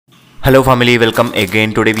Hello family, welcome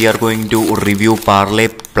again. Today we are going to review Parle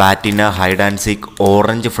Platina Hide and Seek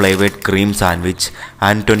orange flavored cream sandwich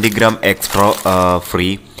and 20 gram extra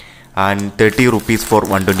free and 30 rupees for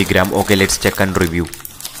 120 gram. Okay, let's check and review.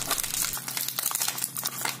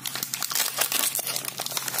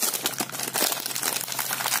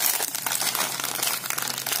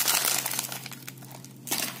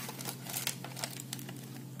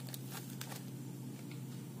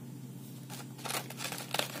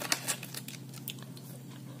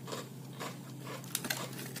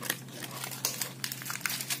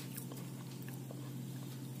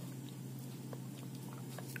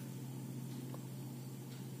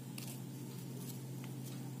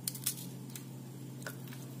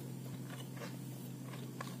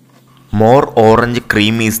 More orange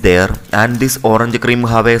cream is there, and this orange cream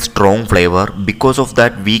have a strong flavor. Because of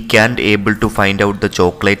that we can't able to find out the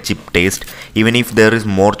chocolate chip taste even if there is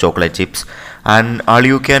more chocolate chips, and all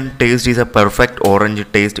you can taste is a perfect orange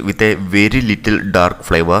taste with a very little dark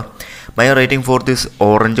flavor. My rating for this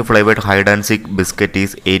orange flavored hide and seek biscuit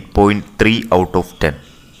is 8.3 out of 10.